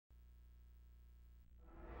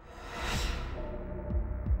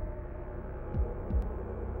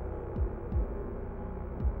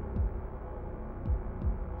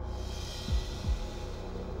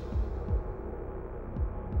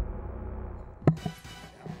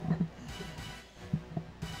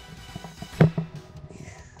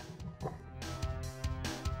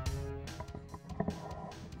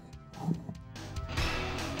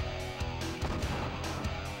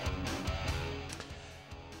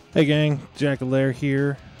Hey gang, Jackalaire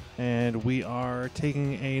here, and we are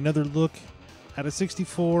taking another look at a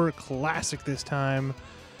 64 classic this time,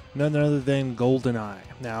 none other than Goldeneye.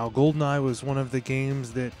 Now, Goldeneye was one of the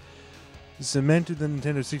games that cemented the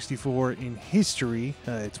Nintendo 64 in history.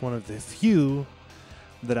 It's one of the few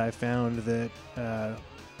that I found that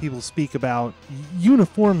people speak about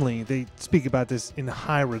uniformly. They speak about this in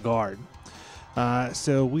high regard.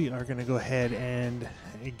 So we are going to go ahead and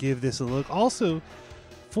give this a look. Also,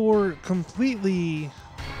 for completely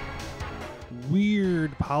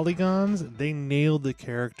weird polygons, they nailed the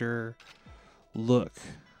character look.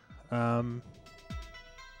 Go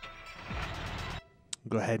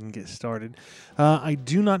ahead and get started. I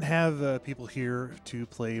do not have people here to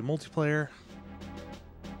play multiplayer.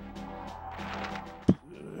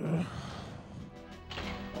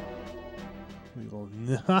 We will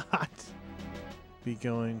not be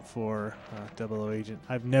going for 00 Agent.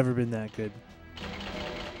 I've never been that good.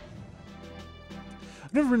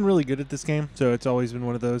 I've never been really good at this game, so it's always been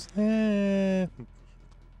one of those,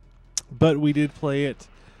 But we did play it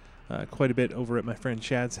quite a bit over at my friend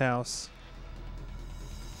Chad's house.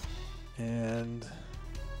 And...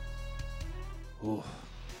 ooh.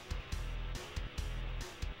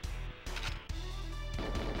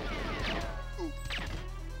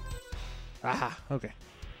 Aha, okay.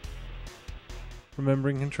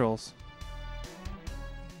 Remembering controls.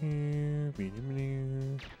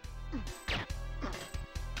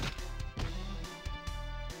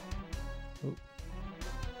 Oh,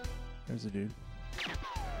 there's a dude.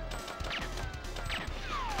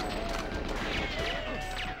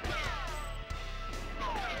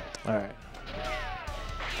 Alright.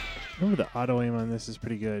 Remember the auto aim on this is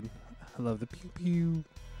pretty good. I love the pew pew.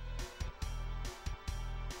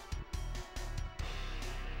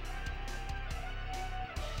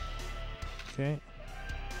 Okay.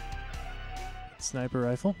 Sniper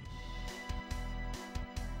rifle.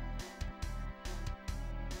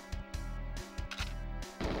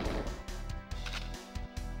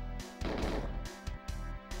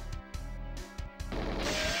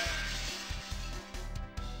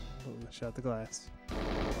 Shot the glass.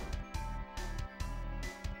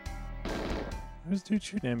 Where's the dude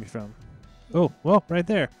shooting at me from? Oh, well, right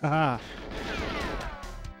there. Haha.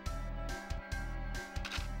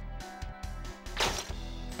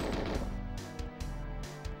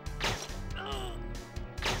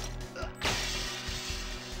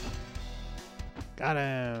 Got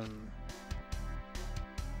him.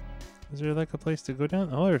 Is there like a place to go down?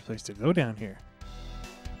 Oh, there's a place to go down here.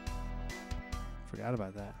 Forgot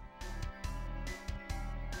about that.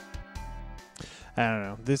 I don't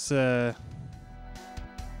know. This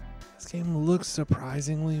game looks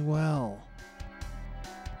surprisingly well.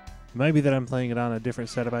 It might be that I'm playing it on a different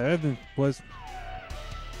setup. I was.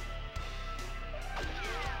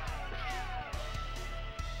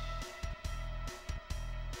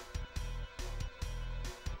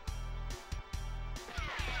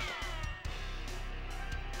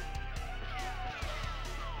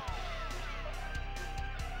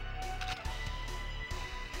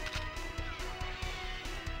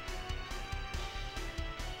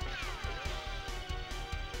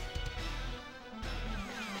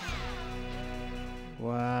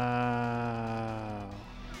 Wow.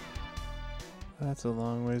 That's a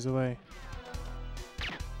long ways away.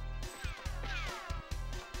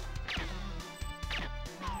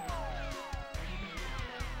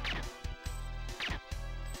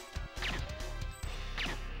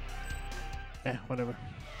 Whatever.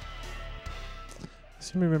 I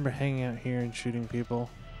seem to remember hanging out here and shooting people.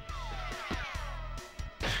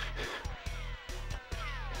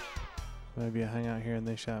 Maybe I hung out here and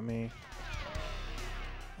they shot me.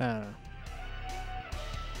 I don't know.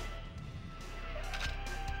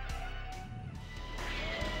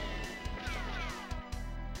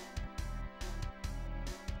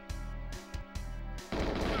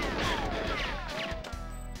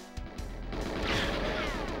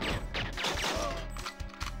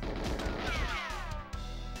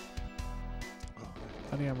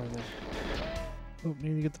 Body armor there. Oh,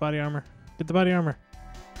 need to get the body armor. Get the body armor.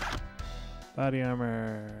 Body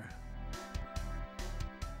armor.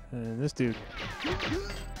 And this dude.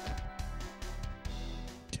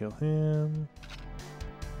 Kill him.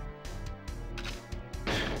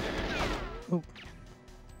 Oh.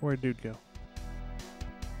 Where'd dude go?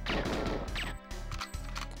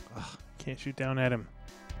 Ugh, can't shoot down at him.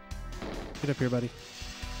 Get up here, buddy.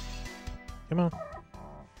 Come on.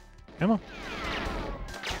 Come on.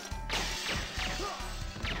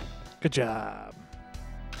 Good job.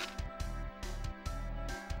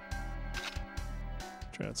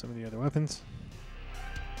 Try out some of the other weapons.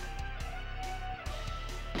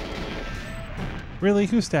 Really?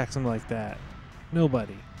 Who stacks them like that?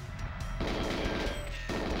 Nobody.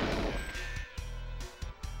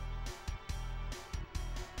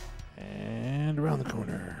 And around the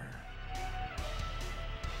corner.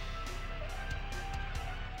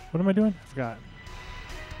 What am I doing? I forgot.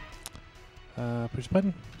 Push the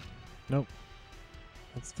button. Nope.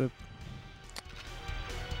 That's the...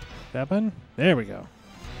 That button? There we go.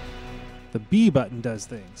 The B button does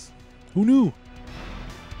things. Who knew?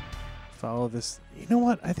 Follow this. You know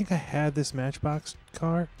what? I think I had this Matchbox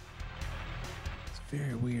car. It's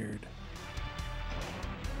very weird.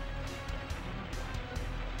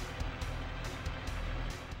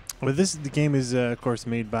 Well, the game is, of course,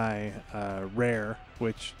 made by Rare,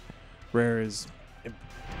 which Rare is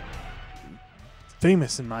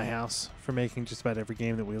famous in my house for making just about every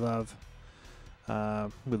game that we love.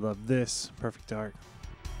 We love this, Perfect Dark.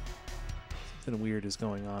 Something weird is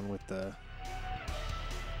going on with the...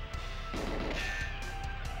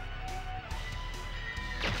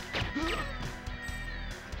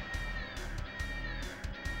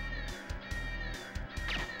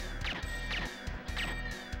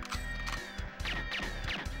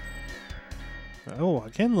 Oh, I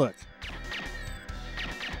can look.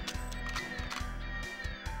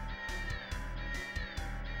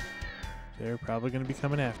 They're probably going to be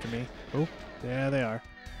coming after me. Oh, yeah, they are.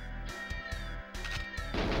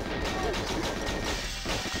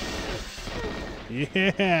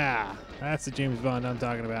 Yeah! That's the James Bond I'm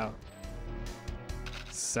talking about.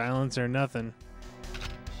 Silence or nothing.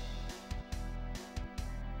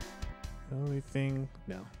 The only thing...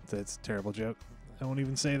 No, that's a terrible joke. I won't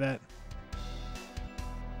even say that.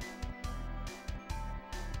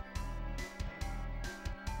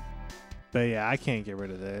 But yeah, I can't get rid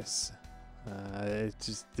of this. It's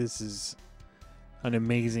just, this is an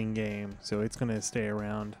amazing game, so it's gonna stay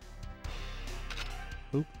around.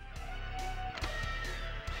 Oop.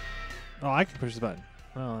 Oh, I can push the button.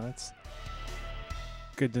 Oh, that's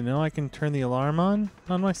good to know. I can turn the alarm on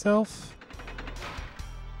myself.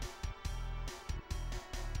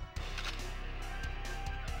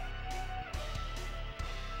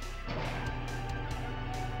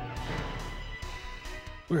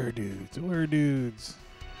 Where dudes? Where dudes?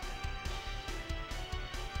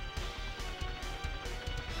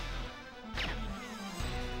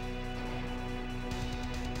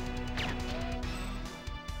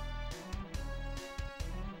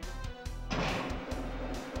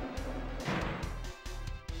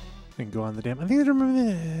 We can go on the dam. I think I remember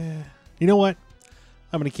that. You know what?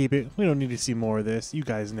 I'm gonna keep it. We don't need to see more of this. You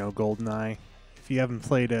guys know Goldeneye. If you haven't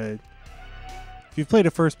played a If you've played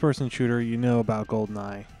a first-person shooter, you know about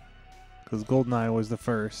Goldeneye. Because Goldeneye was the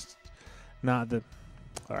first. Not the...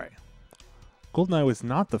 Alright. Goldeneye was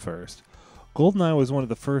not the first. Goldeneye was one of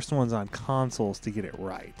the first ones on consoles to get it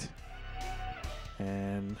right.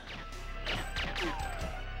 And...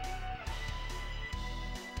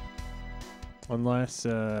 Unless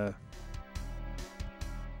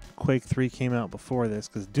Quake 3 came out before this,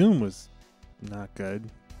 because Doom was not good.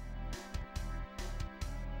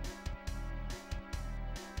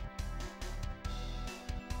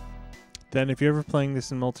 Then if you're ever playing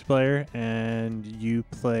this in multiplayer and you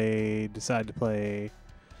decide to play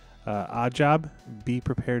Odd Job, be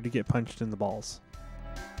prepared to get punched in the balls.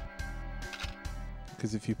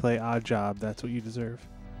 Because if you play Odd Job, that's what you deserve.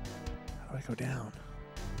 How do I go down?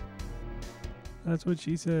 That's what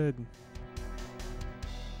she said.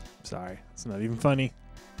 Sorry, it's not even funny.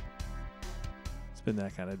 It's been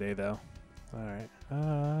that kind of day though. Alright.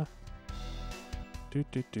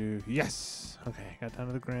 Yes! Okay, got down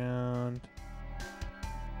to the ground.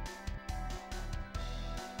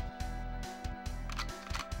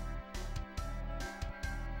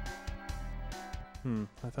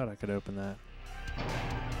 I thought I could open that.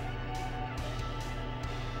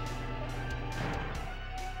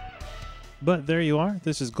 But there you are.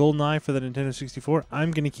 This is Goldeneye for the Nintendo 64.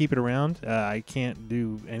 I'm going to keep it around. I can't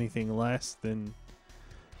do anything less than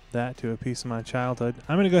that to a piece of my childhood.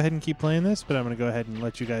 I'm going to go ahead and keep playing this, but I'm going to go ahead and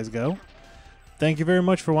let you guys go. Thank you very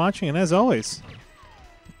much for watching, and as always,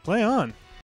 play on.